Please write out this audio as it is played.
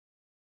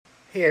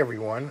Hey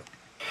everyone.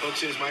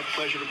 Folks, it is my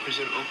pleasure to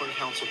present Oakland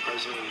Council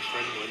President and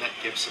friend Lynette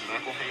Gibson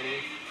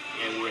McElhaney,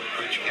 and we're at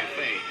Perch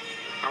Cafe.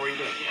 How are you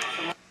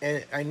doing?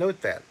 And I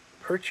note that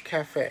Perch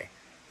Cafe.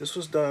 This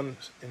was done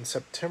in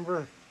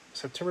September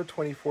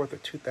 24th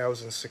of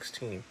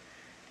 2016,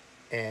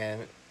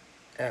 and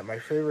at my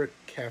favorite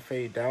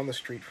cafe down the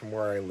street from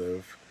where I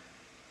live,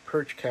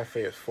 Perch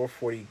Cafe at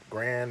 440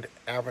 Grand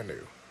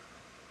Avenue.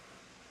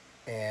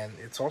 And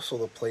it's also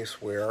the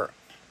place where,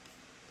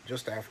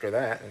 just after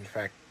that, in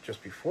fact,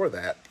 just before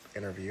that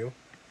interview,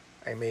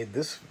 I made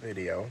this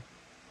video,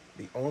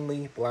 The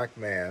Only Black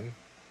Man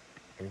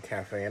in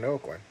Cafe in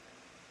Oakland.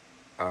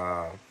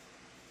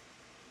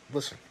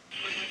 Listen.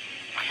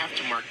 I have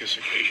to mark this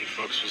occasion,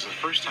 folks. It was the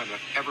first time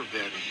I've ever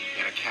been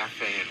in a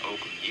cafe in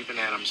Oakland, even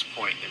Adams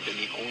Point, and been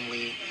the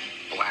only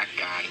black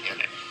guy in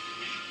it.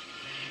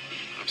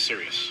 I'm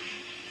serious.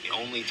 The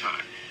only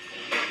time.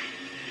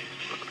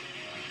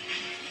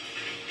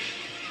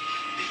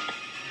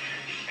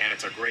 And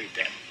it's a great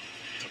day.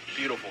 It's a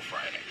beautiful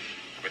Friday.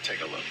 But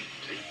take a look.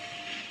 See?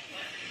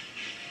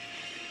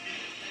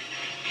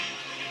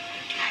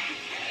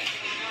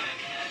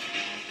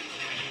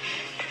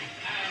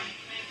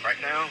 Right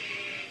now,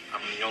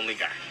 I'm the only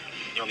guy.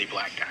 The only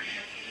black guy.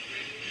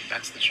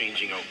 That's the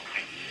changing Oakland.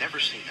 I've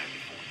never seen that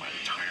before in my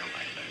entire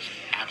life. That is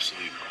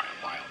absolutely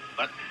wild.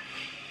 But,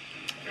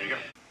 there you go.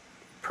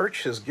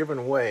 Perch has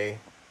given way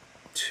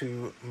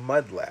to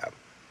Mudlab.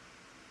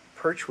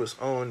 Perch was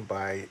owned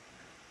by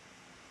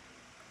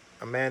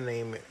a man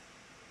named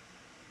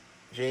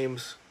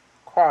James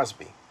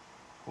Crosby,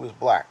 who was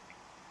black.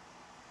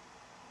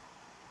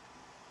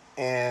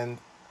 And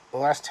the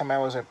last time I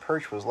was at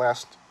Perch was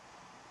last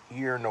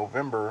year,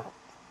 November,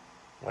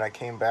 when I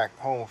came back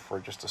home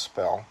for just a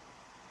spell.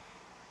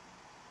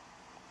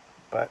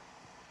 But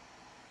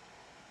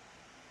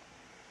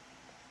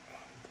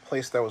the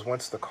place that was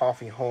once the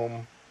coffee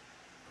home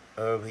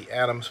of the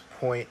Adams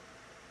Point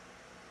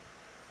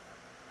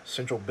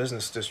Central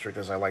Business District,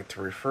 as I like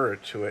to refer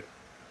to it,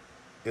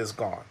 is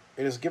gone.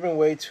 It has given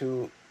way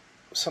to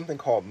something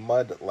called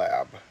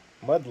Mudlab.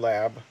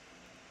 Mudlab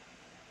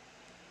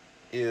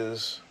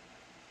is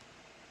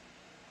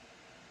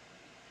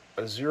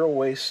a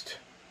zero-waste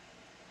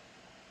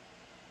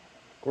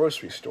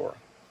grocery store,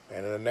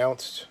 and it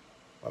announced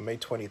on May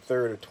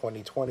 23rd of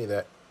 2020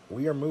 that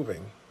we are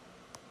moving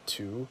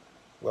to,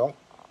 well,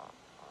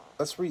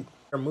 let's read.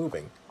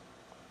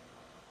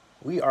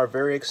 We are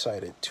very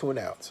excited to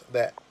announce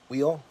that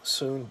we'll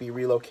soon be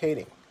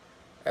relocating.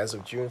 As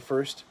of June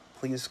 1st,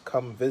 please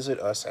come visit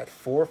us at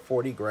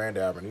 440 Grand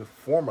Avenue,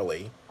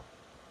 formerly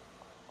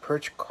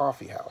Perch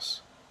Coffeehouse,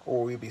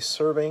 where we'll be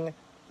serving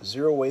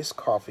zero-waste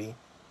coffee,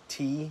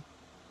 tea,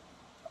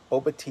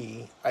 boba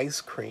tea, ice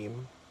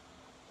cream,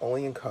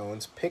 only in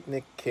cones,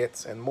 picnic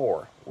kits, and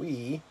more.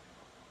 We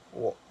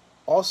will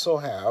also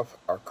have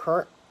our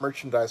current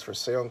merchandise for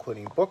sale,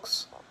 including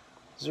books,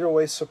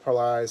 zero-waste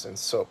supplies, and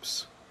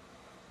soaps.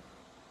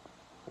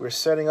 We're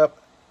setting up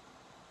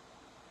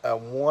a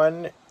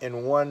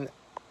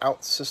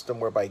one-in-one-out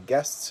system whereby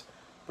guests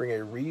bring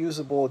a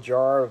reusable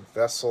jar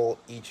vessel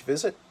each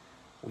visit.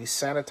 We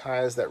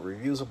sanitize that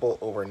reusable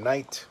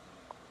overnight,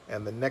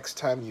 and the next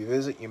time you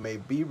visit, you may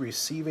be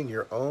receiving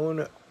your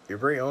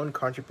very own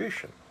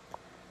contribution.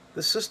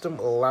 This system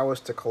will allow us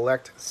to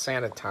collect,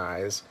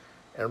 sanitize,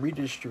 and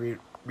redistribute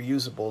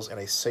reusables in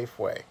a safe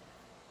way.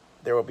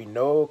 There will be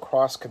no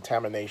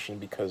cross-contamination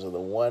because of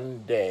the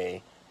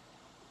one-day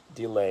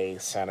delay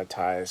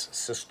sanitize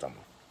system.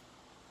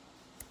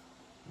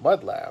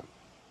 Mudlab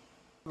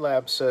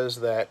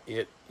says that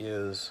it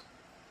is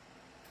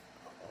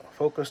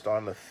focused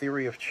on the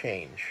theory of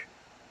change.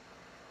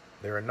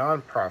 They're a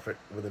nonprofit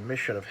with a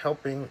mission of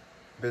helping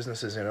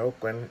businesses in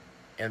Oakland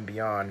and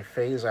beyond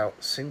phase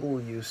out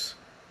single-use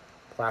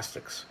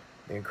plastics.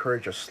 They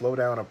encourage a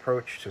slow-down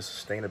approach to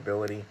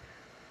sustainability.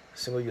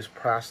 Single-use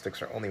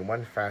plastics are only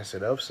one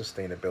facet of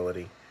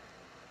sustainability,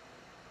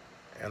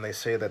 and they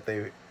say that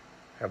they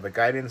have the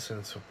guidance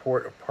and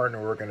support of partner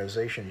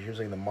organizations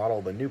using the model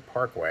of the New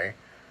Parkway,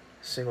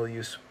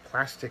 single-use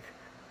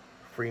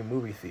plastic-free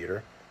movie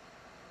theater.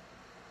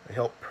 They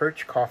help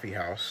Perch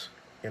Coffeehouse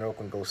in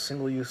Oakland go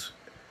single-use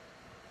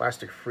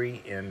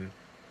plastic-free in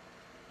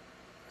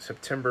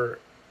September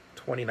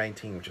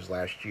 2019, which is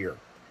last year.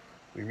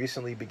 We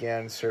recently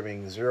began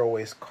serving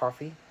zero-waste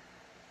coffee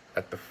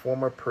at the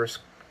former Perch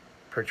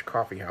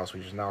Coffeehouse,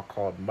 which is now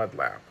called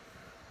Mudlab.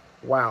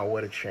 Wow,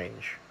 what a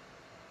change.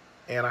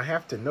 And I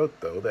have to note,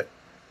 though, that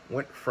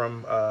went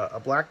from a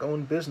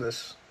black-owned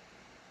business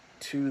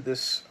to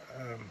this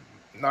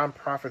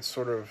nonprofit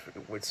sort of,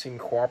 it would seem,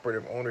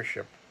 cooperative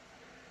ownership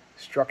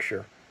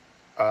structure.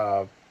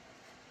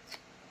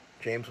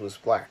 James was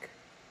black.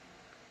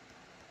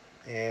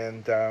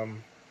 And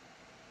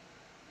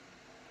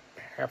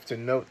have to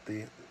note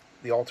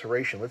the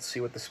alteration. Let's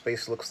see what the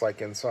space looks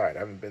like inside. I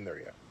haven't been there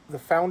yet. The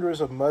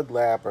founders of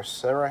Mudlab are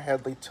Sarah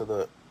Headley to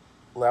the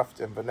left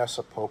and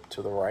Vanessa Pope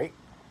to the right.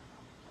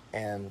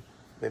 And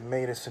they've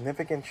made a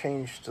significant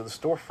change to the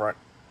storefront,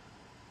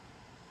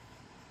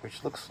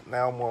 which looks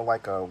now more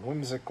like a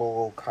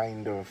whimsical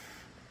kind of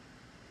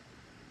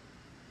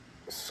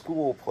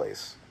school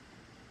place.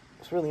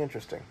 It's really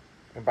interesting.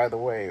 And by the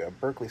way,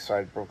 Berkeley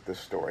side broke this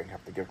story.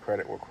 Have to give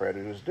credit where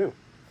credit is due.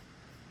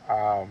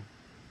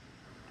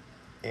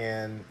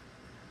 And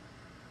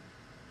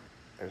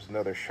there's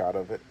another shot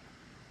of it.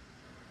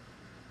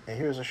 And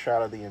here's a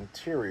shot of the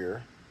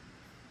interior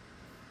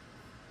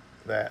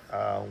that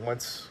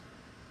once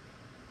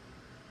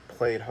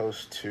played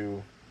host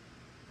to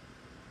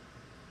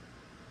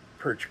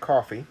Perch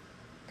Coffee.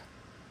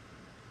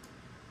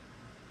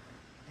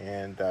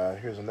 And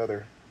here's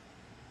another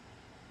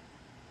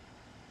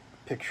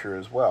picture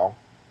as well.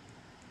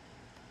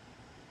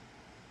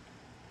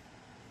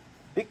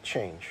 Big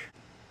change.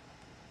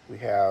 We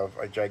have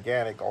a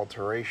gigantic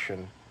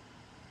alteration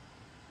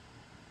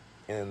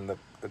in the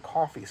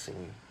coffee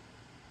scene,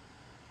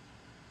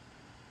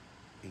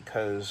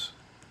 because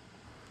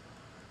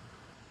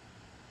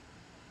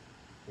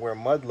where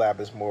Mudlab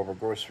is more of a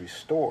grocery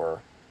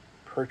store,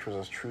 Perch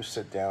was a true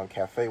sit-down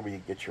cafe where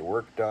you get your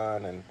work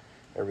done and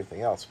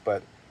everything else.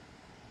 But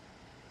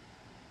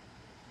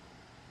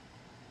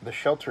the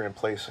shelter in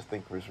place, I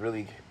think, was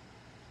really,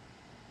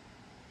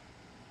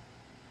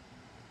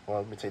 well,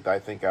 let me take the I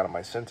think out of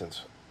my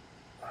sentence,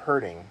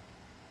 hurting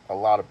a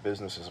lot of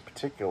businesses,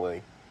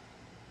 particularly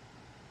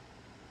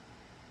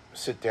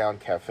sit-down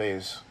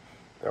cafes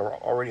that were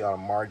already on a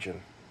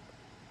margin.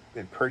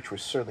 And Perch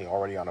was certainly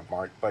already on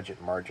a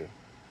budget margin.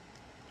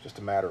 Just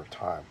a matter of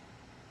time.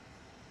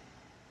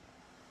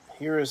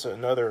 Here is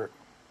another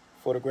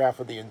photograph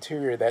of the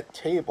interior. That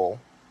table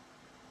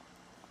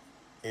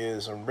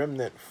is a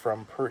remnant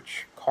from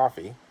Perch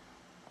Coffee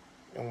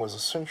and was a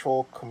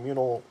central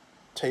communal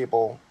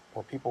table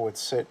where people would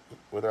sit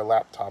with their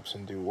laptops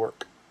and do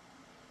work.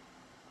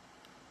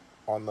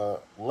 On the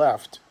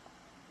left,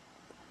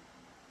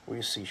 where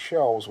you see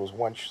shelves, was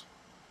once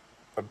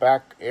a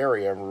back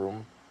area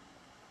room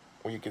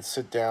where you could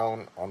sit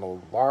down on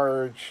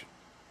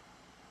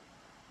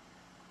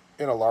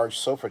in a large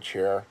sofa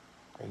chair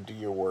and do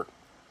your work,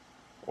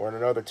 or in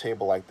another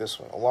table like this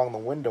one. Along the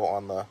window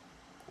on the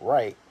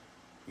right,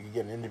 you can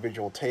get an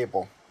individual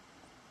table,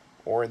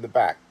 or in the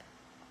back.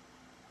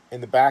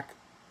 In the back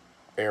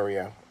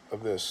area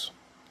of this,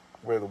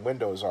 where the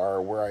windows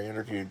are, where I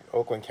interviewed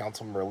Oakland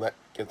Councilman Merritt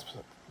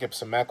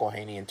Gibson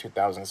McElhaney in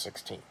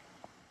 2016.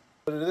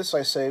 To this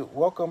I say,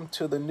 welcome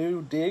to the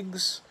new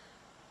digs,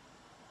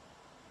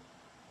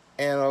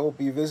 and I will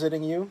be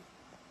visiting you.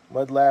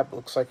 Mudlab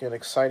looks like an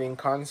exciting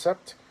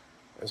concept.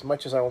 As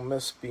much as I will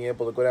miss being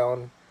able to go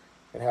down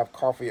and have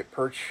coffee at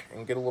Perch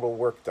and get a little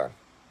work done.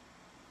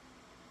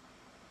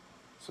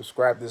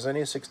 Subscribe to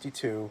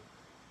Xenia62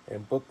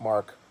 and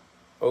bookmark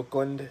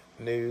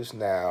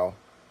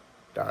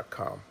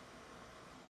oaklandnewsnow.com.